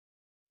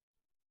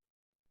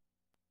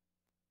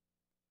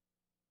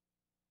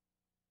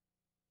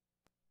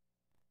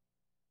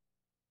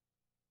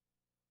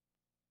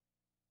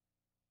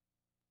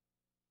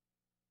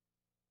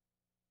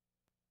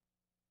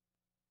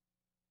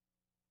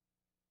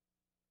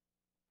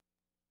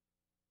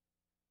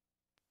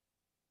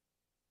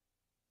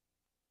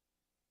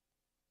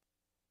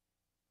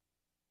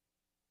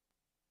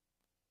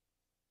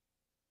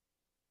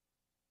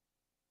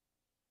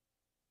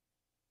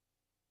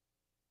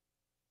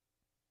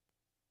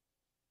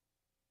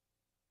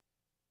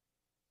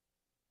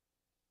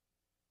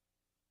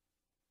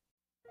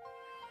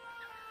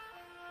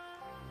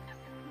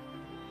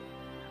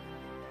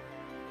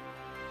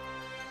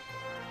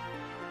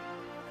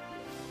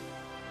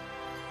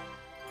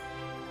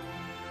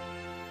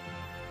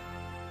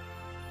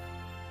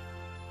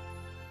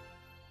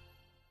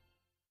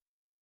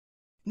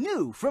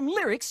New from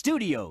Lyric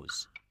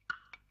Studios.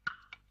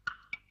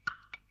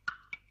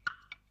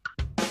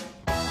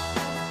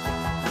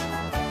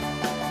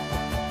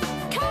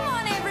 Come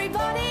on,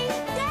 everybody,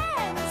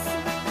 dance!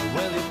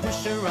 Well, you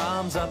push your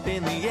arms up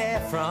in the air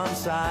from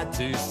side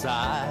to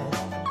side.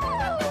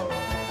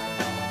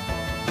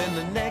 Then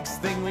the next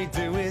thing we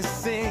do is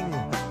sing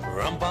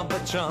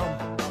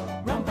rum-bumpa-chump,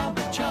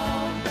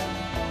 rum-bumpa-chump.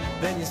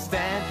 Then you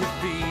stamp your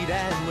feet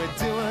and we're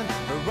doing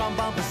a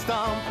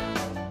rum-bumpa-stomp.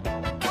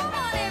 Come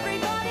on,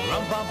 everybody!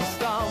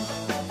 Rum-bumpa-stomp,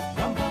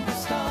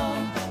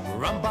 rum-bumpa-stomp,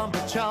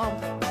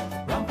 rum-bumpa-chump,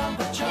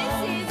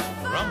 rum-bumpa-chump. This is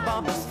fun!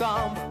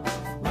 Rum-bumpa-stomp,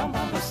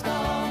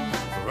 rum-bumpa-stomp,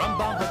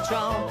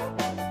 rum-bumpa-chump,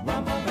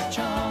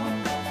 rum-bumpa-chump.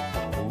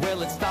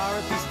 Well, it's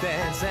Dorothy's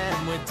dance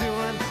and we're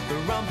doing the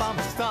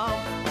rum-bumpa-stomp.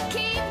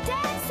 Keep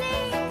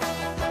dancing!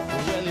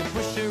 Well, you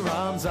push your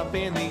arms up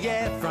in the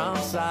air from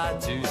side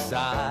to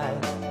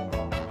side.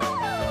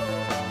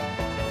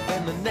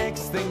 Then the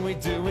next thing we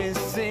do is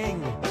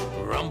sing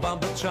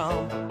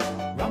rum-bumpa-chump,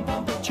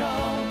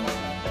 rum-bumpa-chump.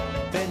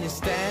 Then you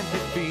stamp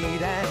your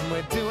feet and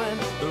we're doing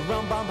the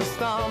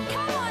rum-bumpa-stomp.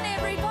 Come on,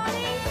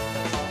 everybody!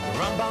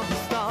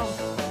 Rum-bumpa-stomp,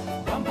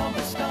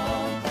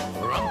 rum-bumpa-stomp,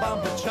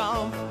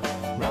 rum-bumpa-chump,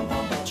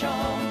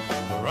 rum-bumpa-chump,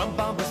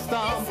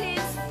 rum-bumpa-stomp. This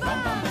is fun!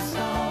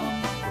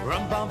 Rum-bumpa-stomp,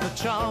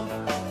 rum-bumpa-chump,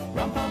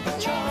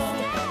 rum-bumpa-chump.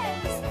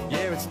 Let's dance!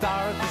 Yeah, it's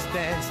Dorothy's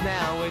dance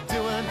now. We're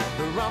doing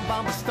the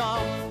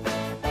rum-bumpa-stomp.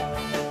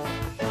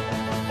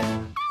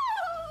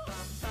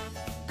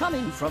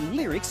 Coming from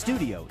Lyric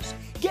Studios.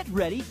 Get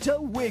ready to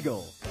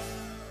wiggle.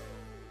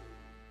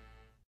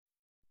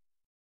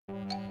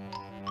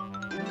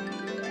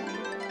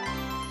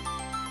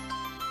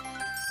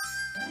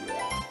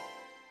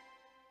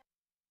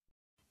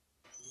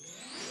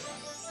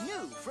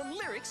 New from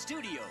Lyric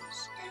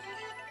Studios.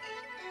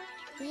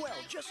 Well,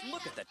 just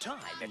look at the time.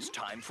 It's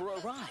time for a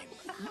rhyme.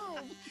 Oh,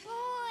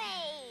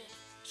 boy!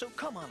 So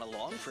come on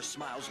along for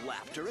Smile's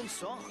laughter and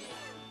song.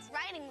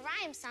 Writing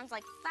rhymes sounds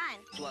like fun.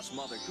 Plus,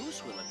 Mother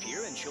Goose will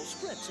appear and she'll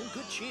spread some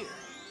good cheer.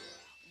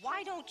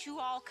 Why don't you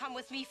all come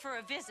with me for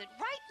a visit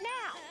right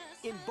now?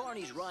 In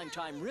Barney's Rhyme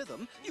Time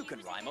Rhythm, you can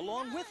rhyme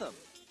along with them.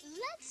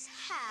 Let's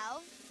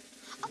have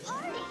a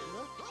party.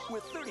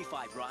 With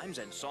 35 rhymes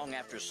and song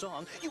after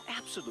song, you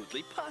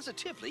absolutely,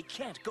 positively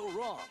can't go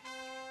wrong.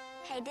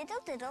 Hey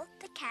diddle diddle,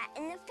 the cat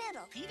and the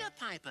fiddle. Peter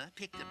Piper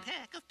picked a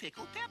peck of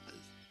pickled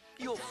peppers.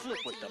 You'll flip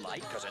with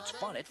delight because it's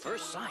fun at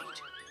first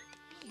sight.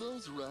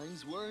 Those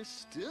rhymes were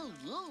stupendous.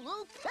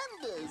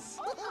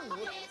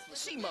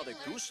 See Mother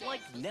Goose like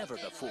never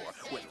before,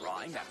 with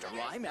rhyme after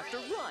rhyme after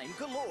rhyme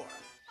galore.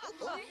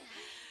 But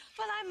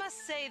I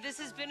must say, this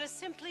has been a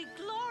simply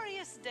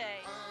glorious day.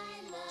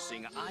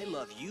 Sing I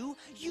Love You,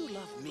 You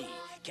Love Me.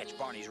 Catch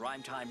Barney's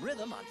Rhyme Time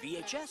Rhythm on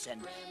VHS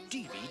and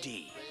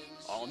DVD.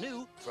 All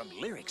new from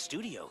Lyric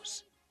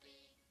Studios.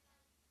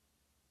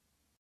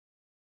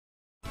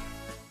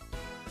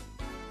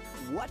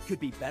 What could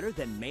be better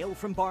than mail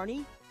from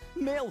Barney?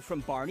 Mail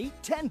from Barney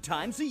 10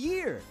 times a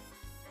year.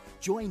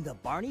 Join the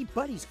Barney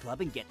Buddies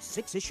Club and get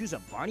 6 issues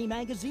of Barney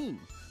magazine,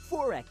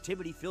 4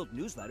 activity-filled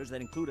newsletters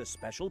that include a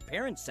special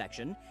parent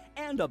section,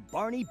 and a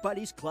Barney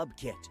Buddies Club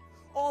kit,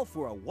 all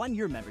for a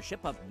 1-year membership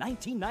of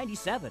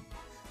 $19.97.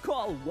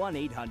 Call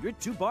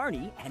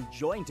 1-800-2-BARNEY and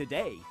join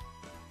today.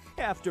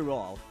 After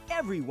all,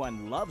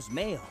 everyone loves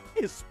mail,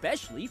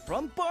 especially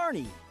from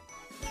Barney.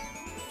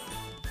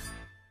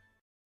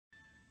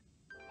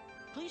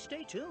 Please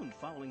stay tuned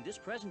following this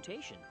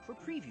presentation for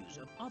previews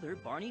of other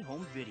Barney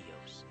home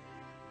videos.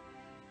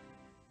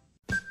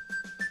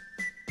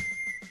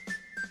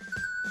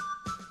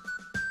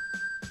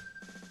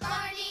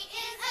 Barney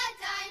is a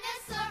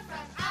dinosaur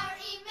from our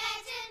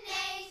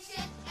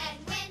imagination, and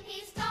when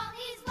he's tall,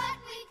 he's what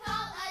we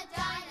call a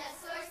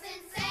dinosaur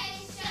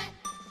sensation.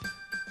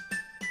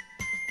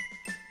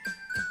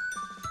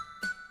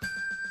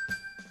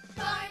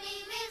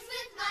 Barney lives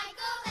with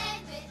Michael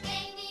and with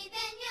Amy,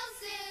 then you'll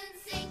soon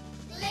see.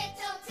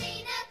 Little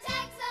Tina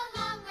tags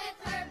along with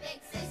her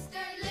big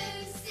sister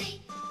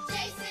Lucy.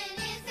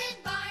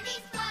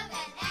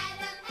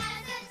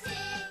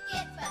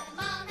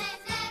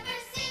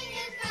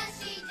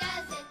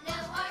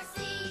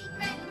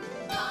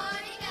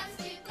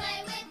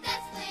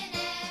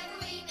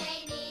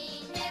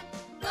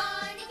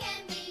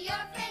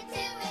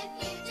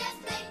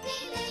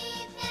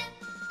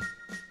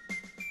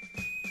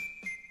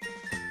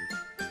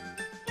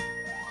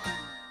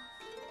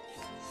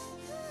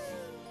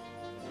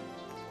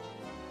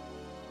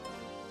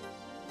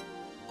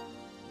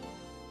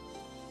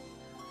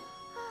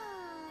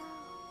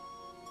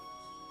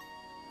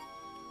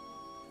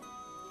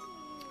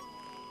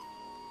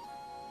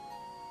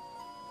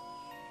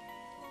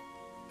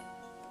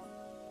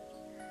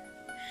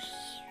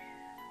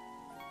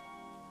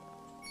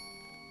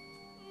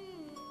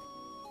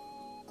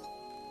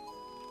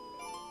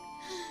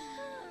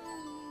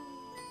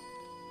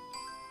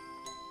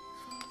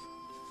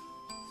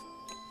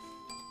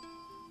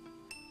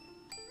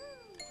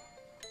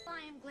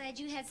 glad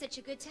you had such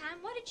a good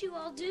time. What did you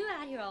all do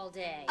out here all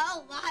day?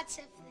 Oh, lots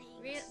of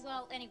things.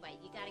 Well, anyway,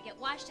 you gotta get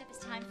washed up. It's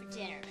time for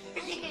dinner.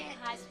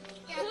 High school.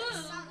 Yeah,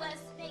 Who was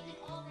making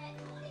all that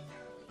noise earlier?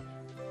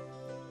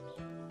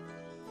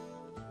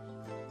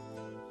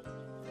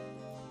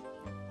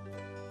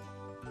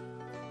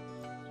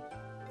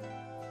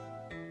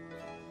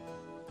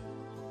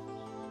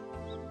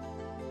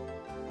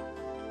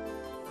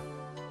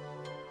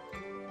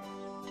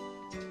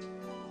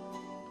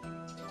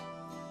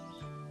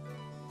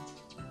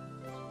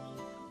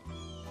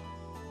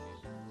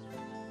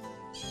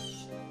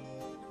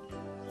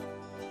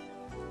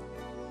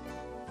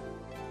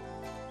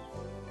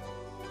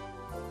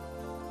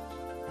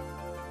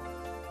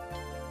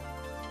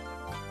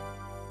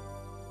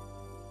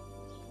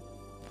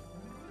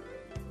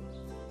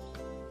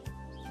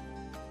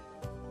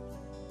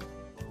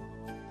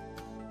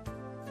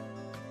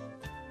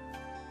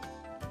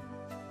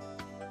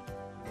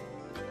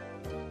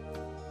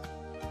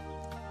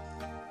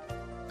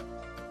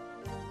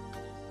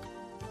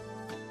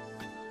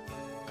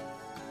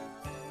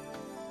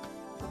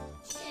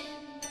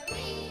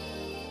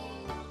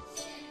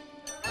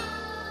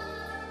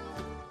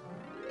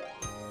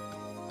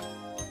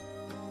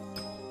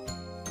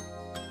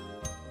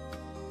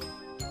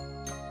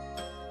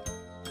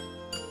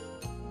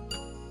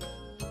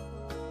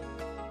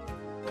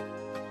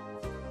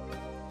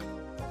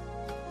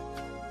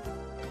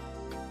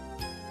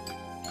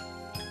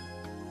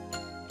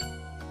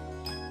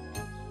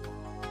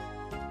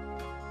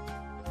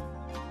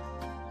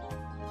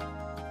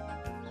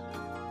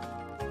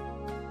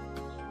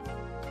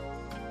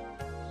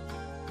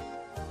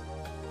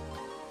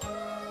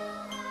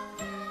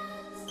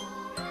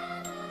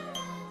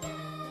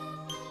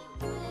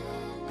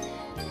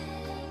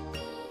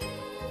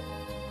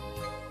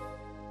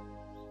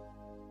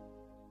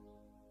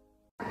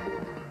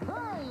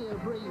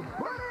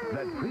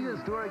 That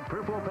prehistoric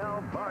purple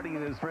pal Barney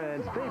and his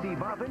friends, Baby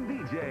Bop and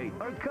BJ,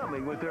 are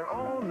coming with their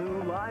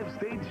all-new live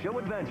stage show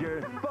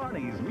adventure,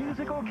 Barney's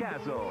Musical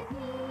Castle.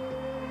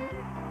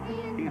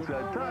 It's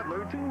a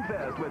toddler tune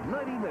fest with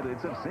 90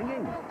 minutes of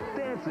singing,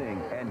 dancing,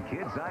 and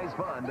kid-sized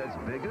fun that's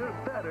bigger,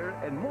 better,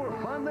 and more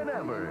fun than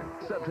ever.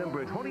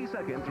 September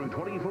 22nd through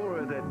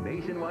 24th at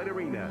Nationwide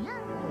Arena.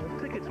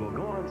 Tickets will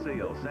go on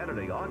sale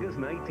Saturday, August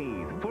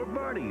 19th for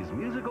Barney's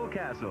Musical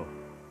Castle.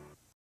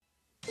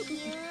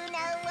 You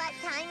know what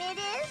time it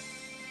is?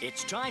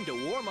 It's time to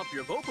warm up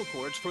your vocal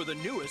cords for the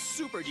newest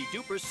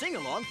super-de-duper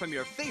sing-along from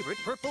your favorite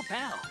Purple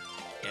Pal.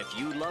 If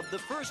you love the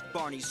first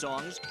Barney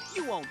songs,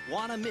 you won't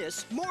want to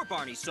miss more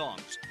Barney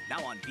songs.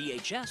 Now on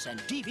VHS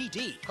and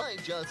DVD. I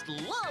just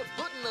love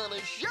putting on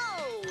a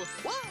show!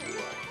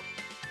 Whoa!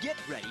 Get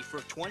ready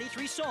for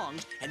 23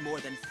 songs and more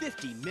than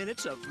 50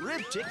 minutes of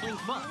rib-tickling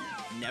fun.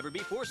 Never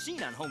before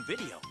seen on home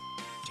video.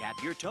 Tap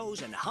your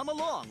toes and hum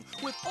along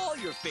with all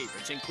your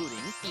favorites, including...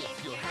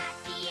 If you're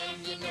happy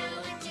and you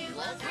know it, 2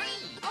 or 3.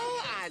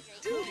 Oh, I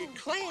do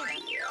declare.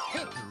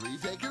 Hickory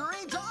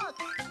dickory dock.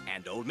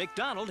 And Old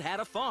MacDonald Had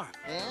a Farm.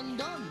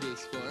 And on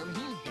this farm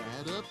he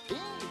had a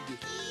pig.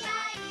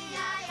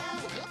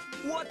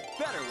 E-I-E-I-O. What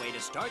better way to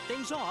start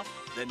things off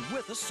than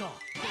with a song?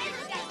 Hey,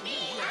 look at me,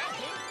 I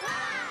can fly.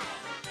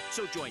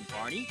 So join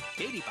Barney,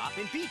 Baby Bop,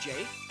 and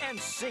BJ and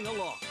sing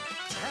along.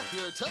 Tap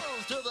your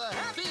toes to the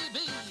happy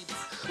beats.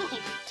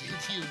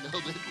 Did you know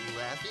that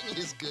laughing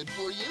is good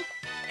for you?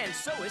 And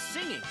so is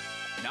singing.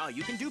 Now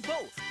you can do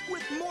both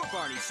with more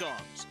Barney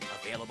songs.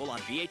 Available on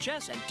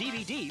VHS and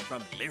DVD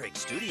from Lyric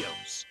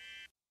Studios.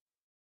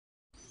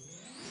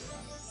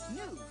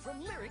 New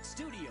from Lyric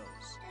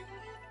Studios.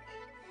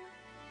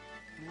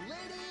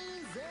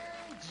 Ladies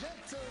and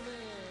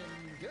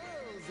gentlemen,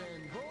 girls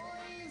and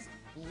boys,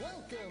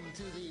 welcome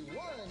to the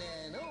one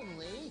and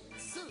only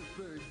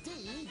Super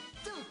D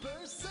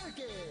Duper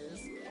Circus.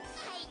 I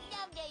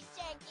love the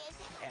circus.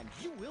 And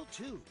you will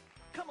too.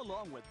 Come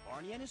along with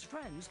Barney and his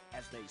friends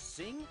as they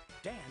sing,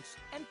 dance,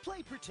 and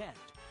play pretend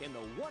in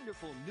the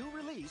wonderful new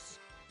release,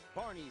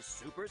 Barney's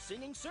Super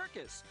Singing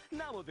Circus,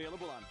 now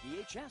available on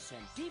VHS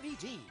and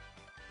DVD.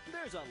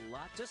 There's a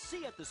lot to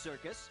see at the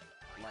circus,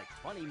 like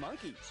funny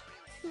monkeys,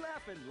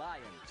 laughing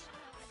lions,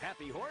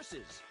 happy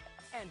horses,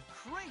 and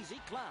crazy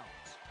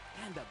clowns,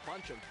 and a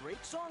bunch of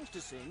great songs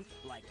to sing,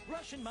 like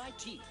Brushing My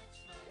Teeth,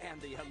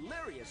 and the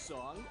hilarious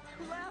song,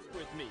 Laugh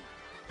With Me.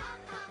 Ha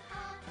ha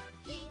ha,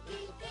 hee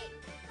hee hee.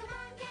 Come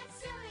on, get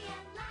silly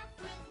and laugh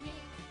with me.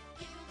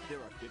 There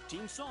are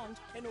 15 songs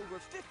and over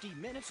 50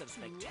 minutes of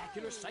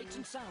spectacular sights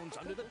and sounds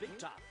under the big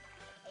top.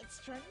 It's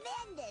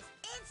tremendous.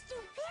 It's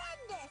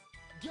stupendous.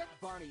 Get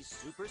Barney's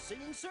Super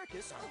Singing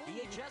Circus on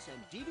VHS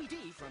and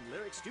DVD from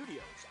Lyric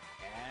Studios.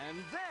 And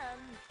then...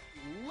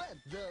 let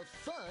the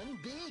fun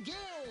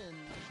begin.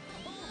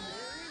 Oh,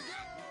 there he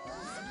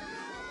goes.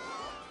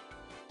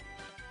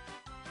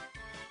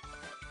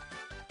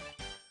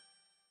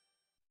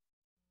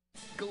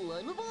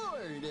 Climb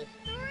aboard.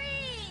 3,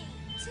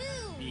 2.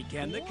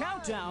 Begin the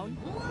countdown.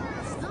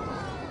 Blast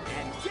off.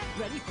 And get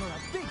ready for a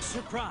big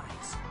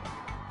surprise.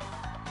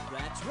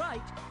 That's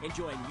right.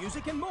 Enjoy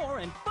music and more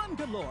and fun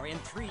galore in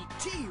 3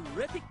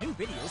 terrific new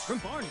videos from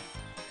Barney.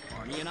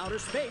 Barney in Outer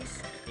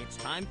Space, It's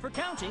Time for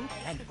Counting,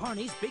 and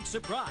Barney's Big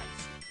Surprise.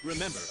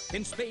 Remember,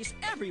 in space,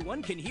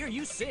 everyone can hear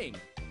you sing.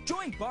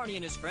 Join Barney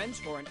and his friends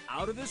for an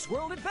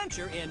out-of-this-world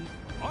adventure in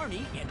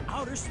Barney in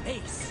Outer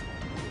Space.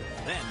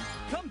 Then,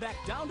 come back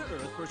down to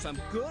Earth for some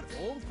good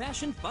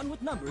old-fashioned fun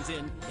with numbers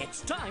in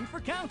It's Time for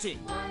Counting.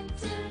 1,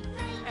 2, 3.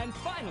 And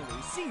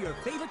finally, see your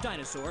favorite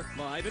dinosaur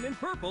live and in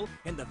purple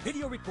in the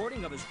video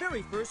recording of his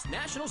very first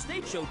national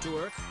stage show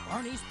tour,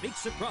 Barney's Big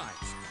Surprise.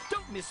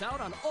 Don't miss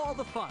out on all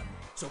the fun.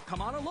 So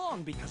come on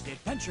along because the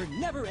adventure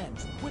never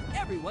ends with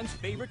everyone's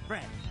favorite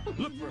friend.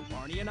 Look for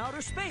Barney in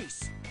Outer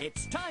Space.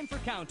 It's Time for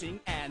Counting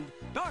and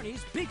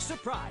Barney's Big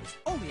Surprise,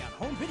 only on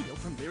home video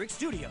from Lyric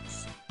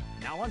Studios.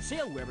 Now on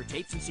sale wherever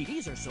tapes and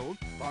CDs are sold,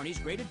 Barney's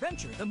Great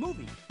Adventure, the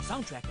movie.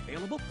 Soundtrack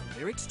available from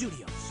Lyric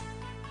Studios.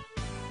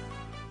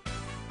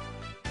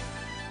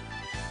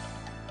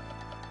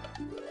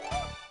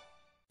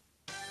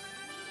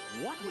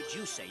 What would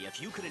you say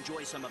if you could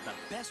enjoy some of the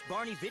best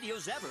Barney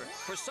videos ever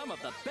for some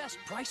of the best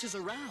prices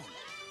around?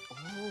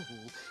 Oh,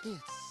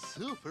 it's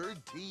super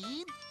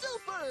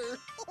duper.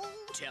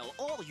 Tell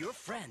all your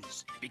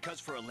friends, because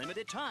for a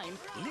limited time,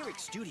 Lyric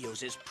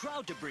Studios is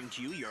proud to bring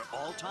to you your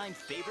all-time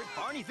favorite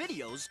Barney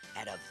videos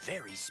at a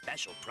very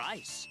special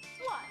price.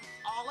 What?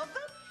 All of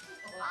them?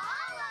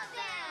 All of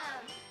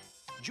them!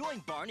 Join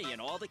Barney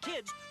and all the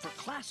kids for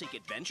classic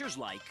adventures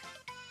like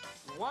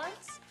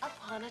Once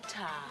Upon a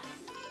Time.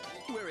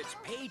 where it's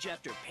page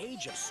after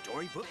page of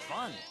storybook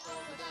fun.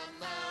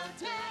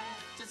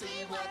 To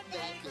see what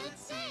they could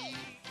see.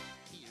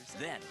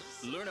 Then,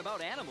 learn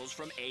about animals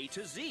from A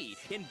to Z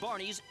in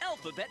Barney's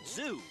Alphabet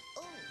Zoo.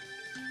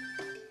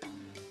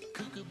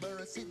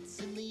 Kookaburra sits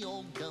in the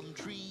old gum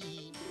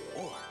tree.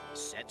 Or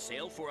set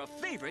sail for a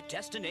favorite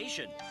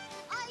destination.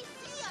 I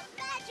see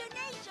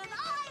Imagination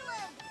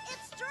Island!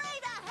 It's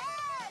straight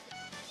ahead!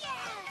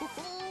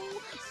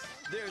 Yes!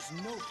 There's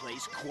no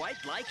place quite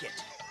like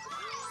it.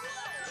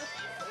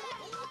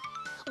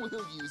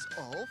 We'll use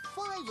all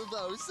 5 of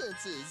our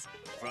senses.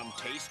 From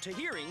taste to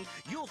hearing,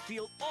 you'll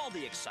feel all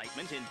the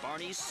excitement in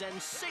Barney's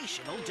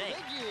sensational day.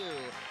 Thank you.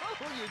 Oh,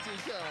 you're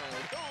too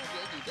kind. Oh,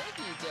 thank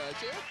you,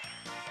 Dodger.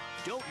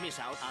 Don't miss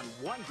out on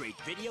one great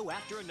video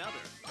after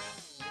another.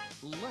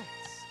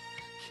 Lights,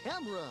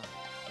 camera,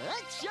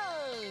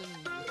 action!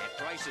 At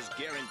prices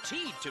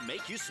guaranteed to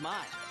make you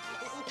smile.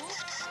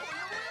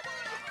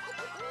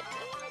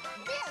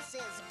 This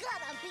is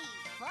gonna be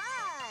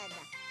fun!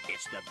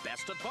 It's the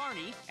best of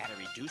Barney at a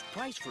reduced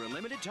price for a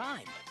limited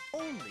time.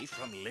 Only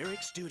from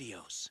Lyric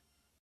Studios.